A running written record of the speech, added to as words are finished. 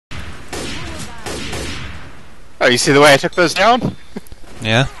Oh, you see the way I took those down?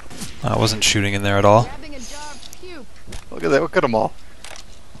 Yeah? I wasn't shooting in there at all. Look at that, look at them all.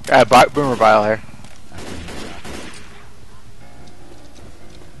 Boomer bile here.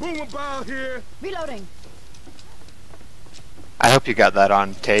 Boomer bile here. Reloading. I hope you got that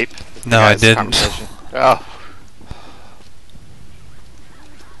on tape. No, I didn't. Oh.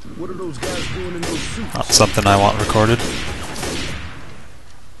 What are those guys doing in those suits? Not something I want recorded.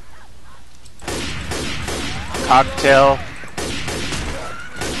 Cocktail.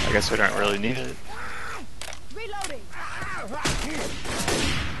 I guess we don't really need it. Reloading.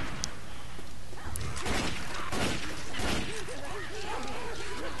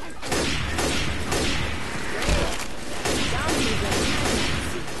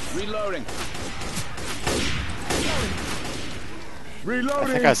 Reloading. I Reloading.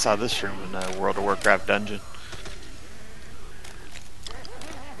 think I saw this room in a World of Warcraft dungeon.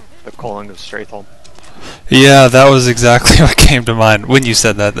 The Calling of Strathholm. Yeah, that was exactly what came to mind when you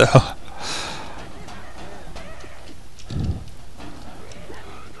said that, though.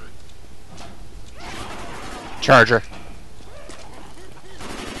 Charger.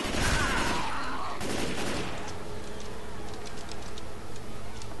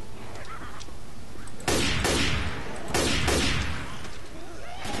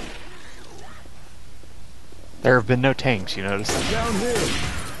 There have been no tanks, you notice that? Down here.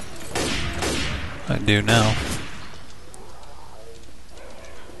 I do now.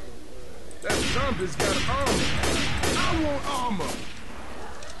 That zombie's got armor. I want armor.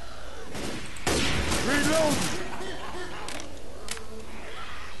 Reload.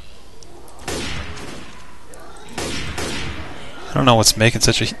 I don't know what's making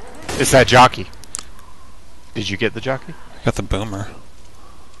such a... It's that jockey. Did you get the jockey? I got the boomer.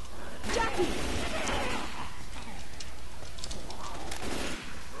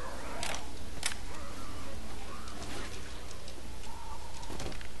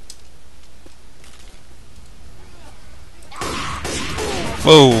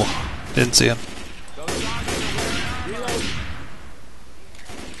 Whoa! Didn't see him.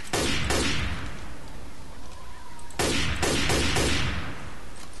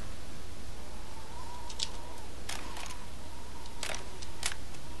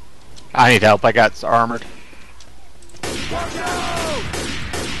 I need help, I got armored.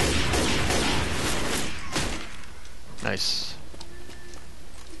 Nice.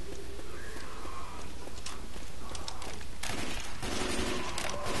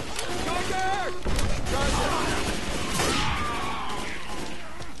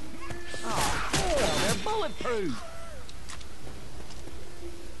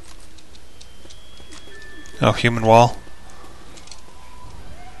 Oh, human wall.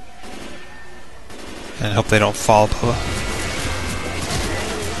 And hope they don't fall below.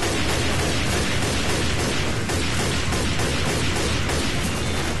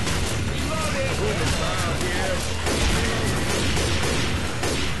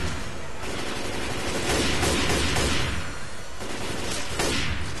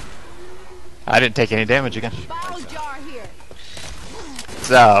 I didn't take any damage again. Bottle jar here.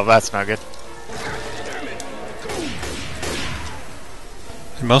 So, that's not good.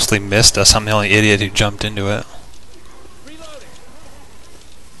 It mostly missed us. I'm the only idiot who jumped into it. Reloading.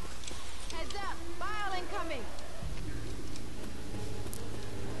 Heads up. Bile incoming.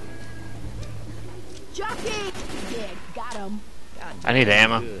 Jockey. Yeah, got him. I need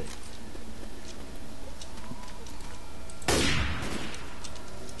ammo.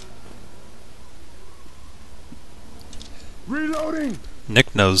 Reloading.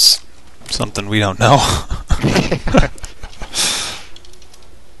 Nick knows something we don't know.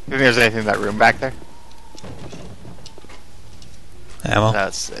 Think there's anything in that room back there? Ammo?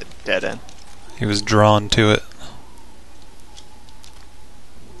 That's a dead end. He was drawn to it.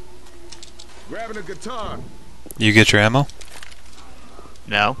 Grabbing a guitar. You get your ammo?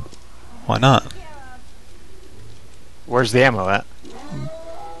 No. Why not? Where's the ammo at?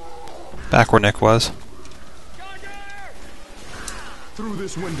 Back where Nick was. Through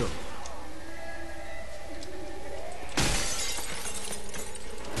this window.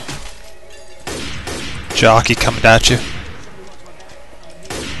 Jockey coming at you.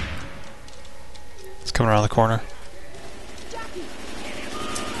 It's coming around the corner. Jockey.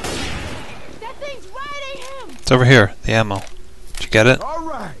 That thing's riding him. It's over here, the ammo. Did you get it? All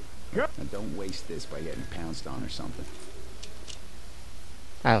right. Now don't waste this by getting pounced on or something.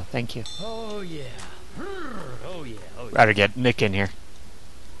 Oh, thank you. Oh yeah. Oh yeah. Oh yeah. Rather get Nick in here.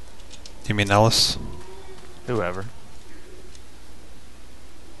 You mean Ellis? Whoever.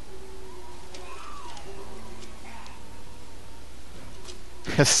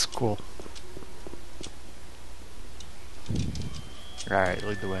 This is cool. Alright,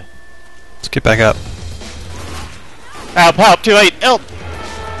 lead the way. Let's get back up. Help, help, too late, help!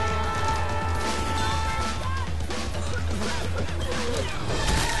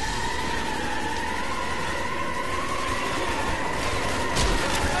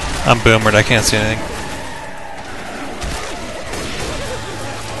 I'm boomered, I can't see anything.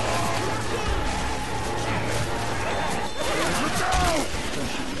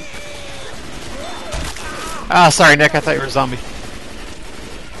 Ah, sorry, Nick, I thought you were a zombie.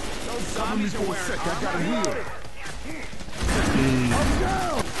 Cover me for a sec. I gotta heal.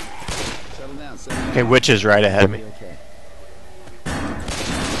 Settle down, settle down. Okay, witch is right ahead of me. Okay.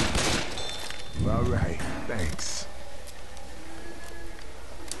 All right, thanks.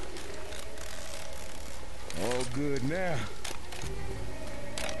 All good now.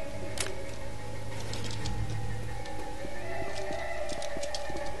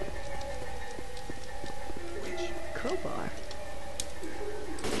 Crowbar.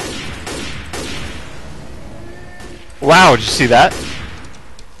 Wow, did you see that?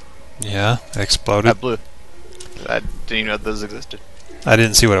 Yeah, it exploded. That blew. I didn't even know those existed. I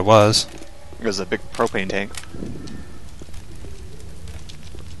didn't see what it was. It was a big propane tank.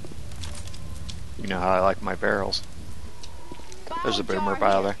 You know how I like my barrels. There's a boomer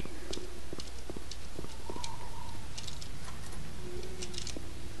pile there.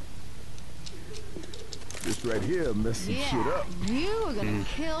 This right here messed some shit up. You are gonna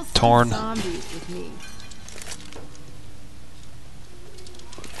kill some Torn. zombies with me.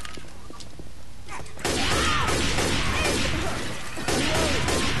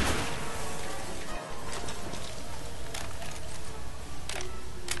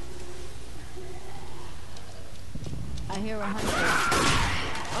 I hear a hunter.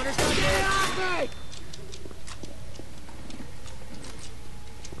 Hunter's not dead.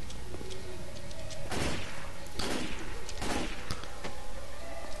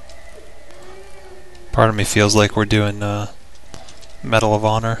 Part of me feels like we're doing Medal of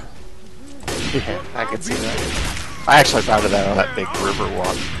Honor. Yeah, I can see that. I actually thought of that on that big river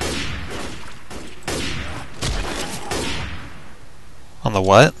walk. On the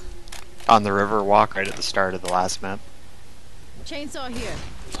what? On the river walk right at the start of the last map. Chainsaw here.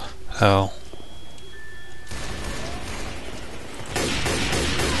 Oh.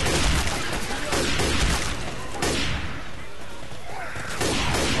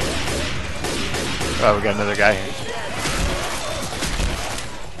 Oh, we got another guy here.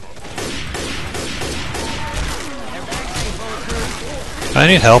 I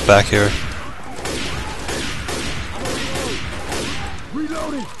need help back here.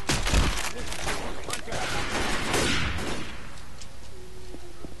 Reloading.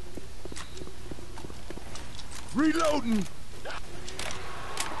 Reloading.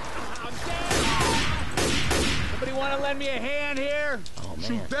 Somebody want to lend me a hand here? Oh man,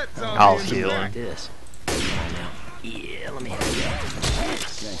 Shoot that zombie. I'll in the heal back. like this. Come on now. Yeah, let me help you.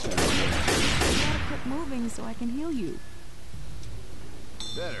 Gotta quit moving so I can heal you.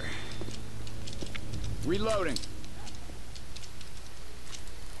 Better. Reloading.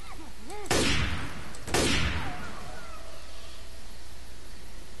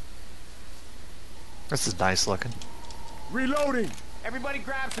 This is nice looking. Reloading. Everybody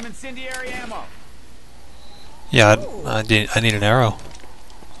grab some incendiary ammo. Yeah, I need an arrow.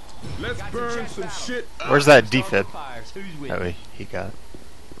 Let's burn some shit up. Where's that defib? Fires. Who's with Oh, me? he got it.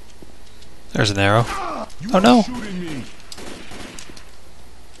 There's an arrow. You Oh, no. are shooting me.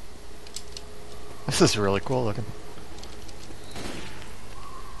 This is really cool looking.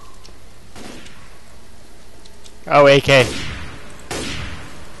 Oh, AK.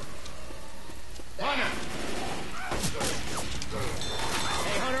 Hunter.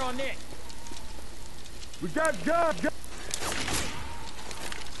 Hey, Hunter on Nick. We got God.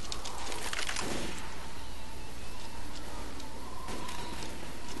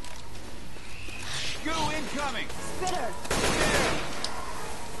 Goo incoming. Spitter.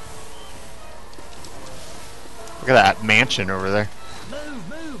 Look at that mansion over there. Move,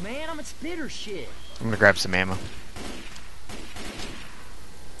 move, man. I'm at spitter shit. I'm gonna grab some ammo.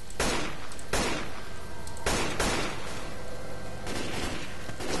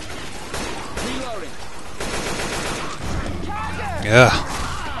 Reloading. Yeah.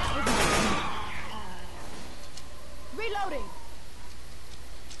 Reloading.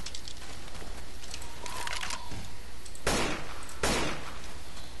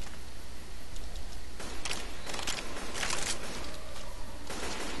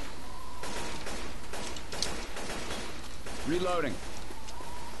 Reloading.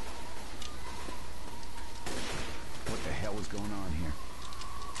 What the hell is going on here?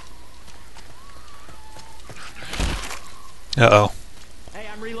 Uh-oh.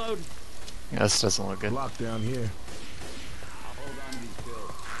 Reload. Yeah, this doesn't look good. Lock down here. I'll hold on to these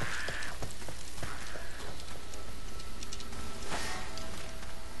pills.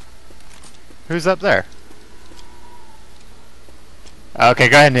 Who's up there? Okay,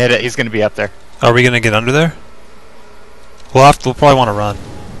 go ahead and hit it. He's gonna be up there. Are we gonna get under there? We'll probably want to run.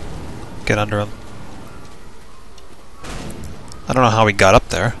 Get under him. I don't know how we got up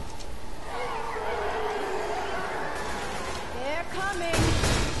there. They're coming.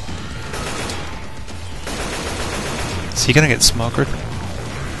 Is he gonna get smokered?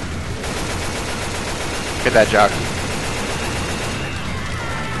 Get that jock.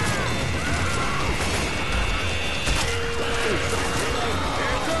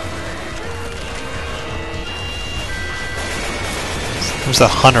 There's a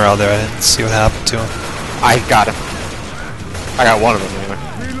hunter out there. I didn't see what happened to him. I got him. I got one of them anyway.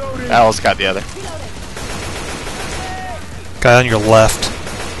 Reloading. Alice got the other. Guy on your left.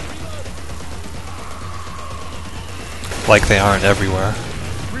 Like they aren't everywhere.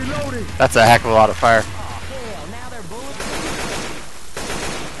 Reloading. That's a heck of a lot of fire. Hell, now they're bullets.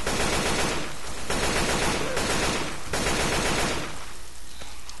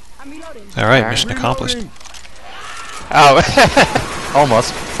 I'm reloading. Alright, mission accomplished. Reloading. Oh,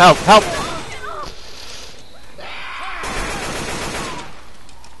 almost. Help! Help!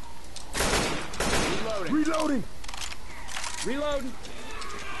 Reloading. Reloading.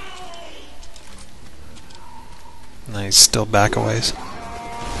 Nice, still back a ways.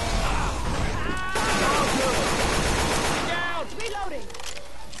 Reloading.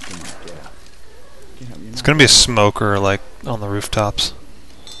 Come on, get out. Get out. You're It's not gonna be a smoker, like, on the rooftops.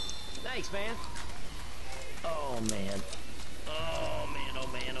 Thanks, man. Oh, man. Oh, man, oh,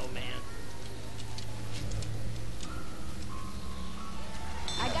 man, oh, man.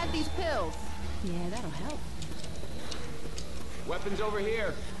 I got these pills. Yeah, that'll help. Weapons over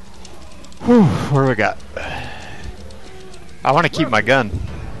here. Whew, what do we got? I want to keep my gun.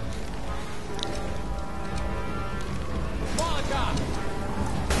 Molotov.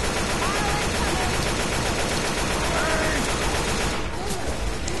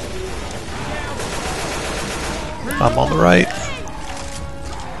 I'm on the right.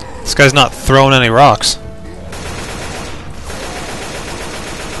 This guy's not throwing any rocks.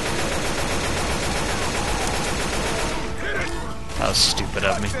 That was stupid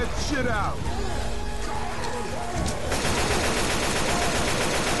of me. Knock that shit out.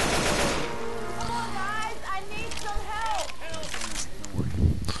 Come on, guys. I need some help.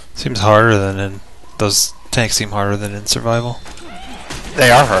 Seems harder than in... Those tanks seem harder than in survival. They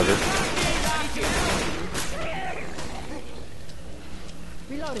are harder.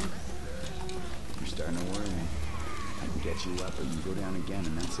 Reloading. You're starting to worry me. I can get you up, or you go down again,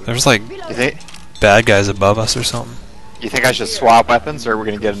 and that's it. There's like You think? bad guys above us or something. You think I should swap weapons, or we're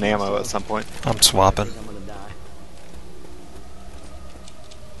gonna get an ammo at some point? I'm swapping. I'm gonna die.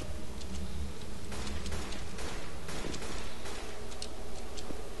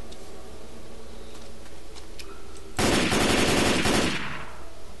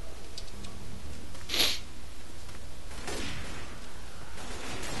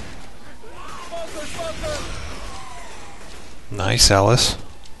 Nice, Alice.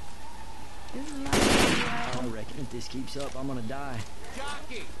 I reckon if this keeps up, I'm gonna die.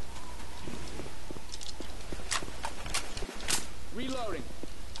 Jockey. Reloading.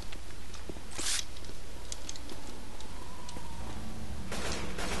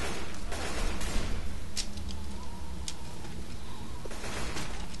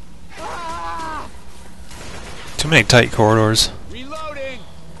 Too many tight corridors. Reloading.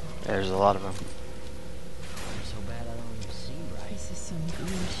 There's a lot of them. So bad I don't even see right. This is some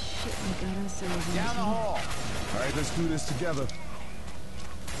green shit we got ourselves into. Down the hall. All right, let's do this together.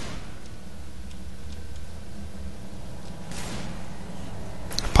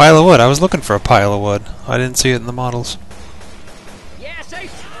 Pile of wood. I was looking for a pile of wood. I didn't see it in the models. Yeah, say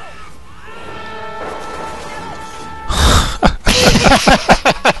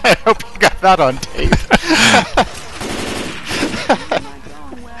I hope you got that on tape.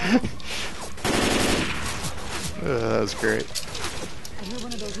 That was great. I hear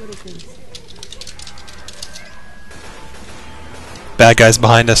one of those little things. Bad guys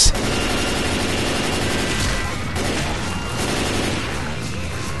behind us.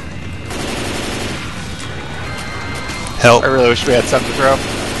 Help. I really wish we had something to throw.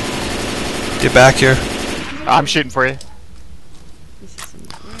 Get back here. I'm shooting for you. This is some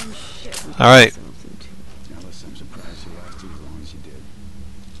green shit we got Alright. ourselves into. Now, listen, I'm surprised you lasted as long as you did.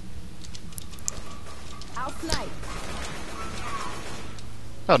 I'll snipe.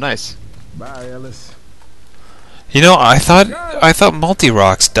 Oh, nice. Bye, Ellis. You know, I thought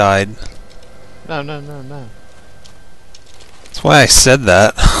multi-rocks died. No, no, no, no. That's why I said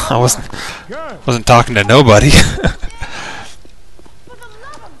that. I wasn't talking to nobody. For the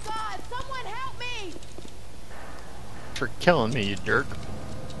love of God, someone help me! For killing me, you jerk.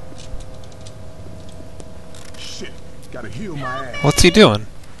 Shit. Gotta heal my ass. What's he doing?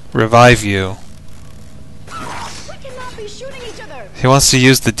 Revive you. We cannot be shooting each other! He wants to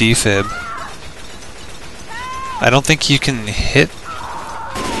use the defib. I don't think you can hit.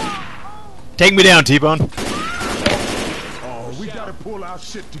 Take me down, T-Bone. Oh, we gotta pull our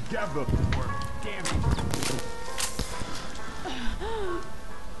shit together.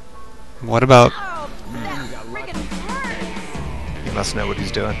 What about? Oh, that friggin' hurt! He must know what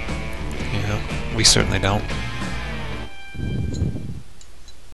he's doing. Yeah, we certainly don't.